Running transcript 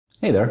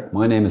Hey there,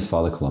 my name is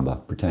Father Columba,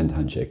 Pretend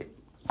Handshake.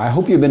 I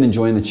hope you've been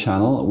enjoying the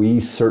channel. We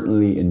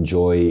certainly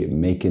enjoy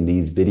making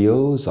these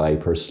videos. I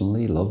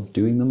personally love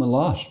doing them a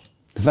lot.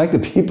 The fact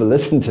that people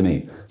listen to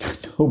me,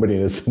 nobody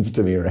listens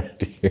to me around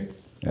here.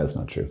 That's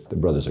not true. The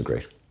brothers are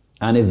great.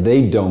 And if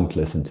they don't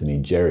listen to me,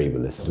 Gerry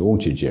will listen to,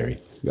 won't you,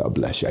 Gerry? God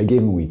bless you. I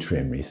gave him a wee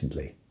trim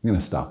recently. I'm going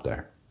to stop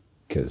there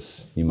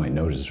because you might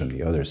notice from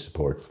the other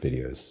support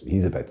videos,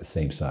 he's about the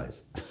same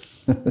size.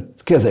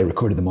 It's because I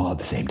recorded them all at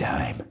the same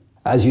time.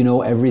 As you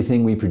know,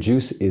 everything we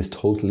produce is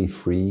totally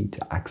free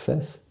to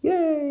access.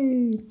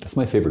 Yay! That's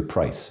my favorite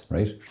price,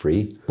 right?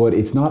 Free. But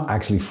it's not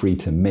actually free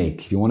to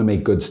make. If you want to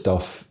make good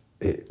stuff,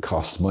 it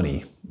costs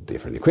money.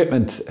 For the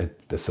equipment,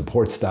 the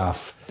support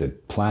staff, the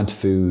plant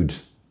food,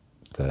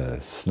 the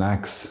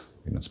snacks.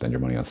 You don't spend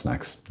your money on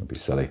snacks. Don't be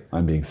silly.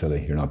 I'm being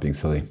silly. You're not being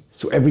silly.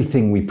 So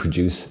everything we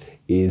produce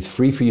is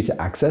free for you to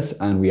access,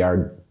 and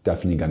we're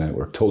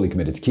totally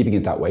committed to keeping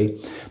it that way,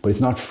 but it's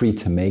not free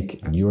to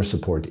make, and your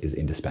support is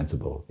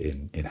indispensable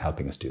in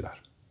helping us do that.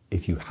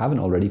 If you haven't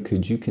already,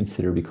 could you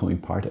consider becoming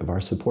part of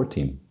our support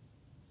team?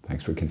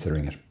 Thanks for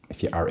considering it.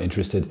 If you are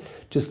interested,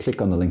 just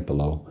click on the link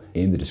below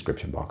in the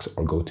description box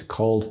or go to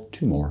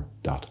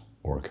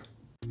calledtomore.org.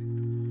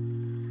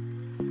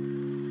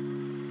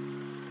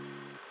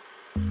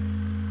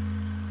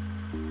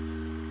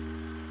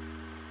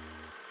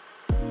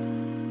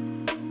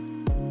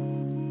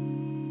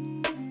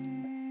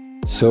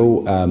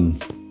 So,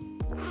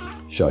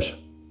 shush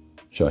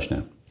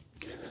now.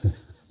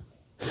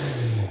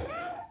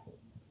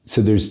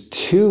 So there's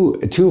two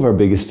of our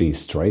biggest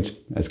feasts, right?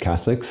 As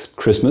Catholics,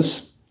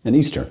 Christmas and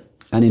Easter.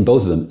 And in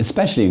both of them,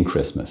 especially in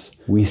Christmas,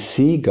 we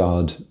see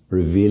God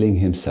revealing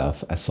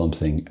himself as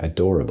something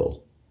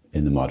adorable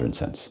in the modern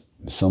sense.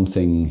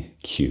 Something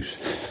cute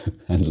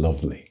and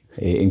lovely.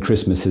 In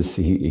Christmas,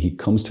 he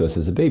comes to us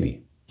as a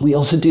baby. We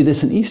also do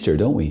this in Easter,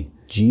 don't we?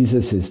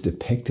 Jesus is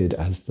depicted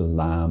as the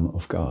Lamb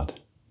of God.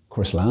 Of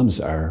course, lambs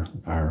are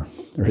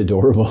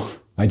adorable.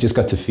 I just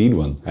got to feed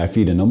one. I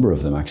feed a number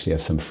of them, actually. I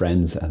have some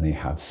friends and they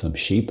have some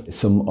sheep.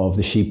 Some of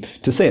the sheep,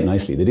 to say it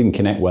nicely, they didn't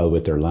connect well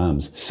with their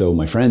lambs. So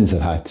my friends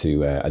have had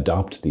to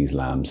adopt these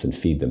lambs and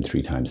feed them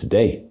 3 times a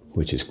day,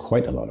 which is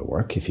quite a lot of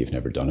work if you've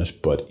never done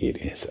it, but it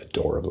is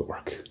adorable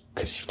work.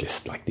 Because you've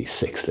just like these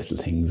 6 little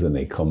things and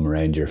they come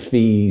around your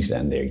feet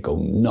and they go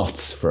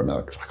nuts for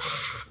milk.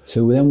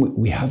 So then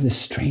we have this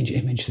strange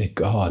image that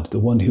God, the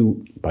one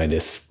who, by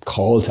this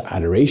call to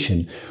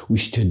adoration, we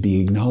should be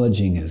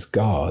acknowledging as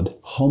God,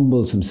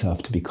 humbles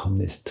himself to become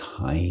this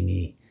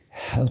tiny,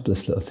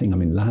 helpless little thing. I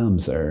mean,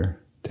 lambs they're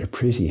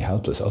pretty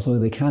helpless, although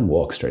they can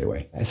walk straight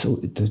away.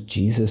 So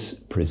Jesus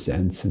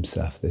presents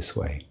himself this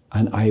way.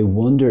 And I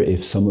wonder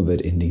if some of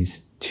it in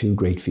these 2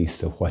 great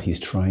feasts of what he's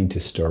trying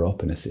to stir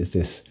up in us is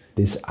this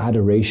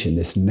adoration,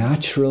 this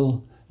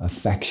natural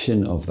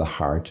affection of the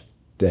heart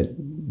that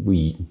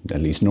we,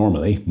 at least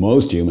normally,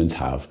 most humans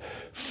have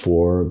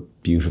for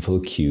beautiful,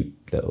 cute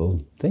little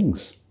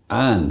things.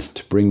 And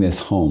to bring this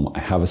home,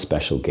 I have a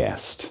special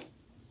guest.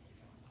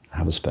 I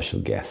have a special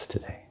guest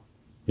today.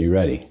 Are you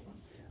ready?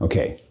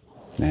 Okay.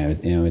 Now,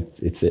 you know,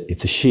 it's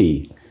a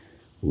she.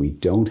 We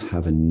don't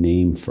have a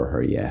name for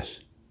her yet.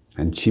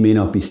 And she may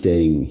not be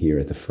staying here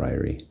at the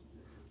Friary.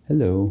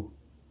 Hello.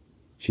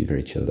 She's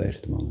very chilled out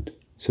at the moment.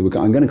 So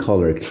I'm going to call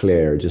her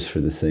Clare just for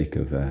the sake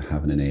of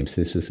having a name. So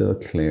this is little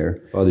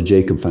Clare. Father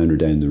Jacob found her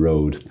down the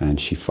road and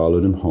she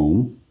followed him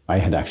home. I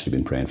had actually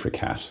been praying for a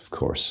cat, of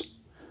course,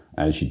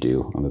 as you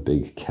do. I'm a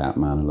big cat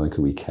man, I like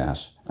a wee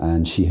cat.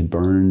 And she had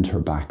burned her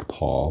back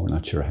paw. We're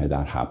not sure how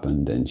that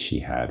happened. And she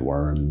had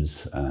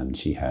worms and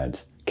she had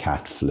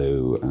cat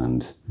flu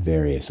and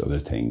various other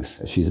things.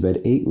 She's about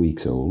 8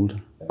 weeks old.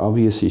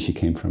 Obviously, she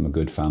came from a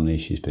good family.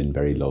 She's been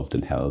very loved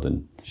and held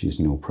and she's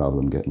no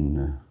problem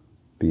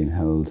being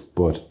held,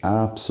 but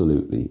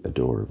absolutely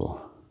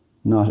adorable.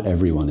 Not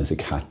everyone is a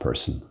cat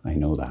person, I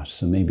know that,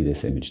 so maybe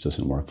this image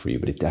doesn't work for you,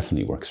 but it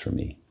definitely works for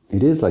me.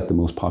 It is like the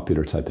most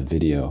popular type of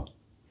video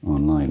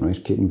online,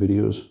 right? Kitten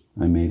videos.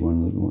 I made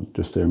one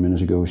just there a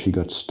minute ago. She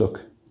got stuck.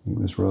 It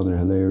was rather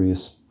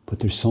hilarious. But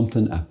there's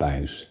something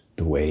about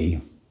the way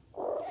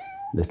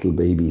little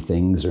baby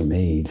things are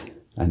made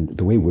and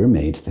the way we're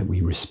made that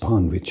we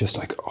respond with just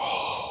like,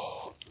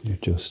 oh, you're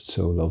just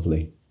so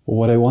lovely.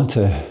 What I want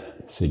to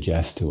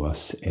suggest to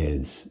us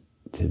is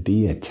to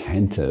be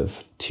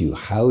attentive to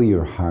how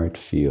your heart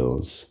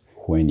feels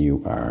when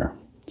you are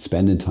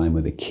spending time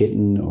with a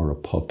kitten or a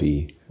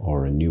puppy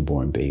or a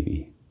newborn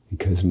baby.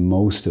 Because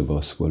most of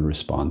us will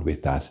respond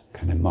with that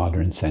kind of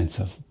modern sense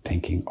of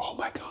thinking, oh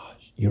my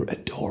gosh, you're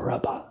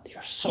adorable,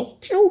 you're so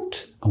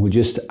cute.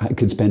 And I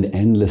could spend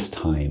endless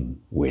time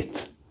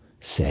with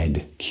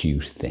said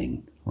cute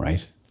thing,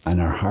 right? And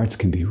our hearts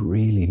can be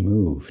really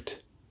moved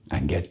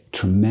and get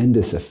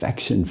tremendous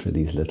affection for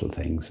these little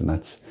things. And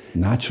that's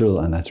natural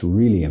and that's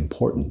really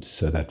important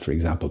so that, for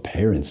example,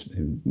 parents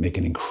make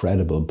an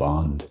incredible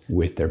bond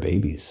with their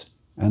babies.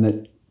 And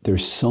that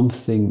there's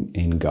something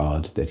in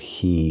God that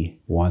he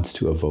wants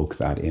to evoke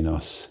that in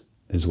us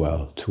as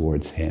well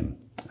towards him.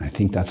 I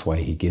think that's why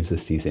he gives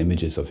us these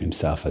images of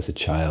himself as a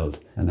child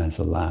and as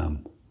a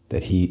lamb.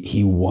 that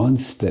he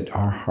wants that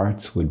our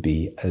hearts would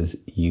be as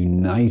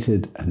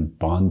united and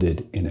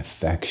bonded in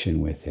affection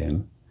with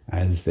him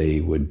as they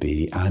would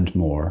be, and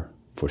more,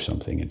 for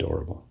something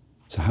adorable.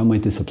 So how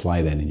might this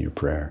apply then in your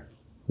prayer?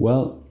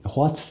 Well,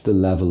 what's the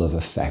level of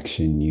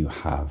affection you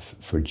have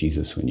for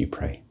Jesus when you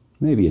pray?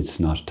 Maybe it's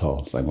not at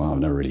all. It's like, well, I've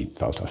never really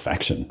felt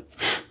affection.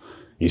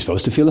 You're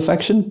supposed to feel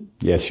affection?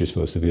 Yes, you're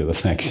supposed to feel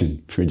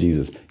affection for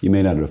Jesus. You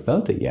may not have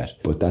felt it yet,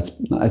 but that's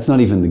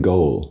not even the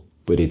goal.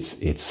 But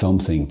it's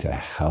something to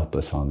help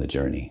us on the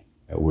journey.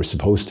 We're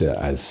supposed to,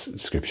 as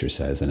Scripture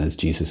says, and as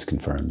Jesus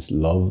confirms,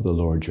 love the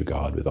Lord your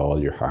God with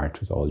all your heart,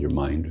 with all your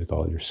mind, with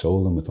all your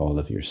soul, and with all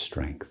of your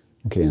strength.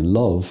 Okay, and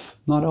love,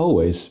 not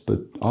always,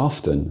 but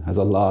often has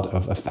a lot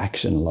of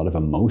affection, a lot of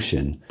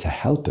emotion to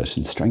help it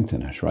and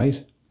strengthen it,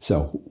 right?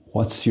 So,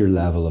 what's your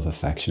level of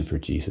affection for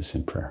Jesus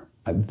in prayer?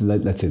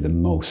 Let's say the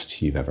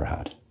most you've ever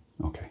had.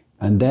 Okay.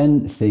 And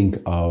then think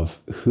of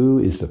who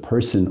is the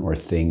person or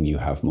thing you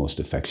have most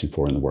affection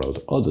for in the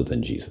world other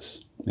than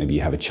Jesus. Maybe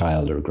you have a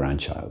child or a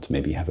grandchild.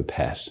 Maybe you have a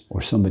pet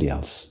or somebody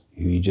else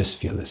who you just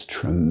feel this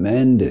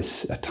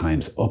tremendous, at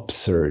times,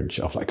 upsurge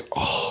of like,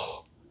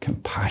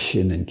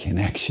 compassion and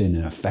connection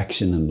and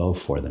affection and love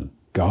for them.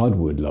 God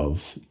would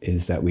love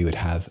is that we would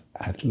have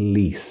at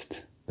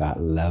least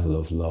that level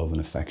of love and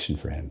affection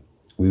for him.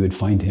 We would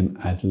find him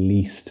at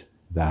least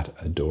that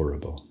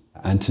adorable.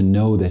 And to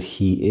know that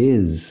he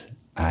is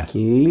at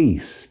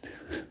least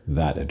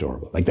that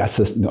adorable. Like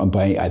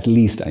by at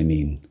least, I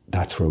mean,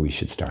 that's where we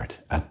should start,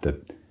 at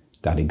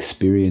that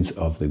experience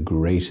of the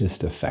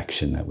greatest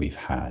affection that we've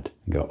had.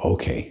 And go,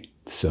 okay,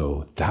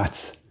 so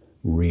that's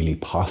really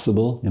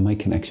possible in my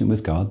connection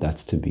with God.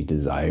 That's to be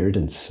desired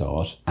and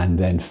sought. And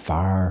then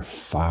far,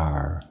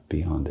 far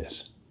beyond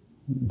it.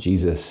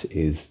 Jesus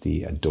is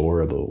the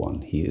adorable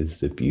one. He is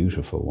the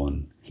beautiful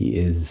one. He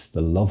is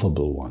the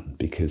lovable one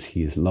because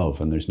he is love.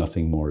 And there's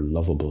nothing more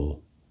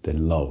lovable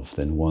than love,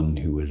 than one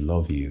who would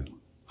love you.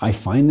 I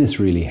find this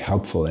really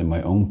helpful in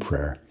my own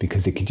prayer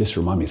because it can just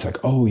remind me, it's like,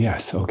 oh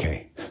yes,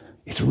 okay.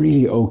 It's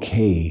really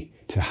okay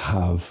to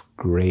have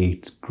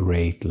great,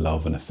 great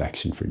love and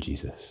affection for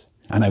Jesus.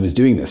 And I was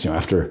doing this,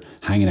 after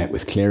hanging out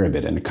with Clare a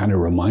bit, and it kind of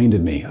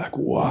reminded me, like,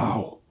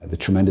 wow, the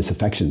tremendous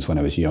affections when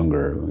I was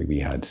younger. We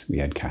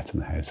had cats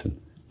in the house,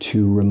 and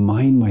to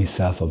remind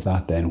myself of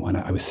that then when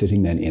I was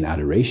sitting then in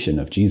adoration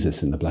of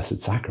Jesus in the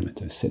Blessed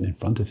Sacrament. I was sitting in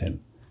front of him,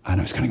 and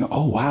I was kind of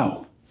going, oh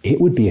wow, it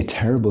would be a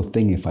terrible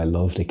thing if I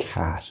loved a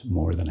cat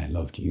more than I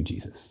loved you,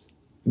 Jesus.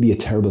 It'd be a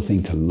terrible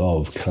thing to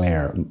love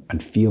Clare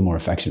and feel more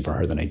affection for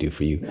her than I do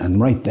for you.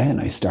 And right then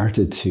I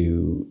started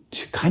to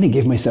kind of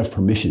give myself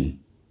permission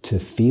to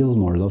feel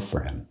more love for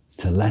him,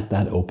 to let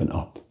that open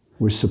up.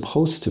 We're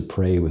supposed to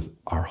pray with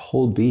our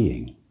whole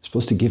being. We're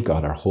supposed to give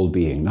God our whole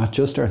being, not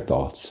just our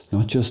thoughts,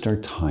 not just our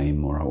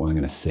time, or I'm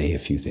going to say a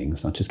few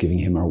things, not just giving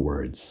him our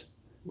words.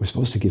 We're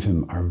supposed to give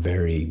him our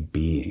very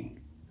being.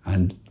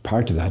 And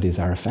part of that is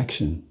our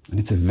affection. And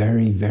it's a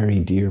very, very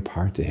dear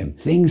part to him.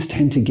 Things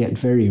tend to get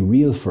very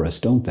real for us,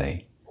 don't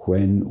they?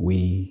 When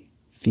we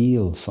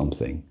feel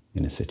something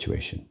in a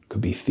situation. It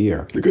could be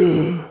fear.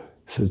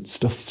 So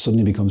stuff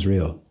suddenly becomes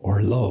real.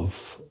 Or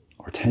love,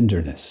 or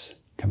tenderness,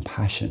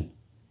 compassion.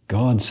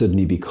 God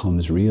suddenly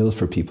becomes real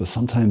for people.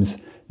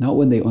 Sometimes not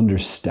when they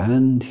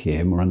understand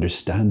him or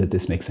understand that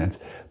this makes sense,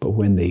 but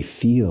when they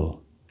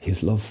feel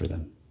his love for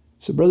them.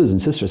 So brothers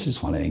and sisters, I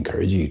just want to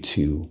encourage you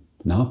to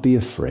not be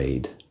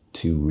afraid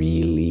to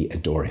really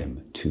adore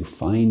him, to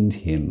find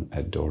him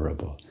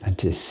adorable, and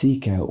to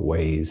seek out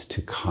ways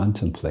to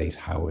contemplate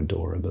how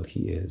adorable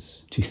he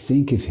is. To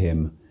think of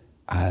him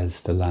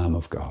as the Lamb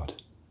of God,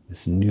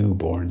 this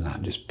newborn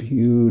lamb, just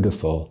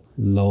beautiful,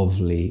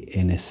 lovely,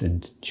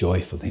 innocent,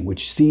 joyful thing,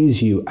 which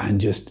sees you and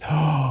just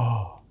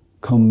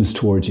comes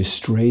towards you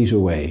straight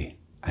away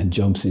and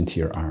jumps into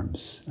your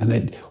arms. And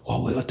then,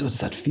 what does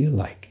that feel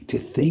like? To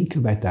think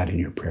about that in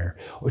your prayer,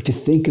 or to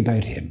think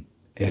about him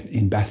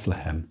in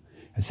Bethlehem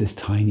as this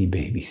tiny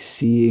baby,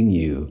 seeing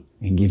you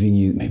and giving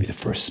you maybe the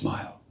first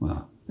smile.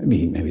 Well,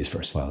 maybe his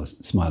first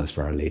smile is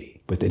for Our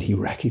Lady, but that he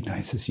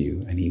recognizes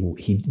you and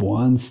he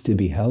wants to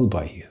be held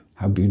by you.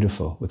 How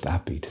beautiful would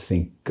that be, to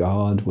think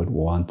God would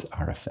want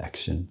our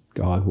affection.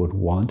 God would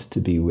want to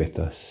be with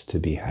us, to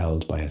be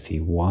held by us. He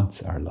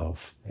wants our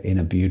love in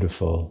a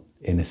beautiful,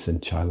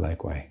 innocent,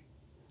 childlike way.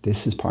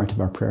 This is part of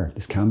our prayer.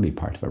 This can be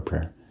part of our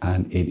prayer.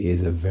 And it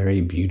is a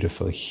very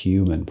beautiful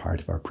human part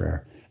of our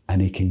prayer.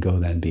 And it can go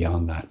then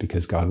beyond that,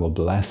 because God will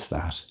bless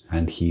that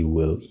and he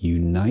will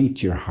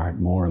unite your heart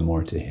more and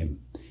more to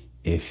him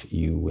if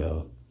you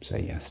will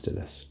say yes to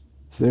this.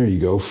 So there you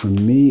go,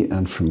 from me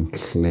and from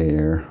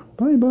Clare.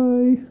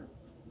 Bye-bye.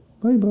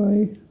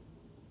 Bye-bye.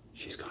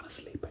 She's gone to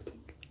sleep, I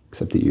think.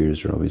 Except the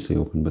ears are obviously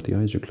open, but the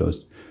eyes are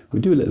closed.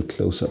 We'll do a little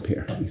close-up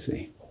here. Let me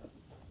see.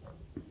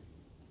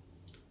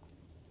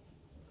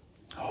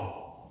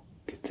 Oh,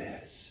 look at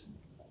this.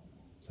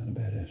 Is that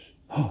about it?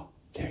 Oh,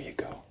 there you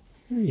go.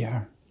 There you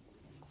are.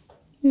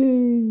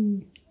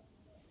 Yay.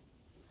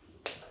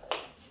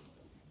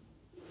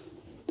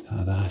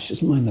 Ta-da. She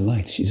doesn't mind the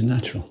light. She's a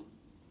natural.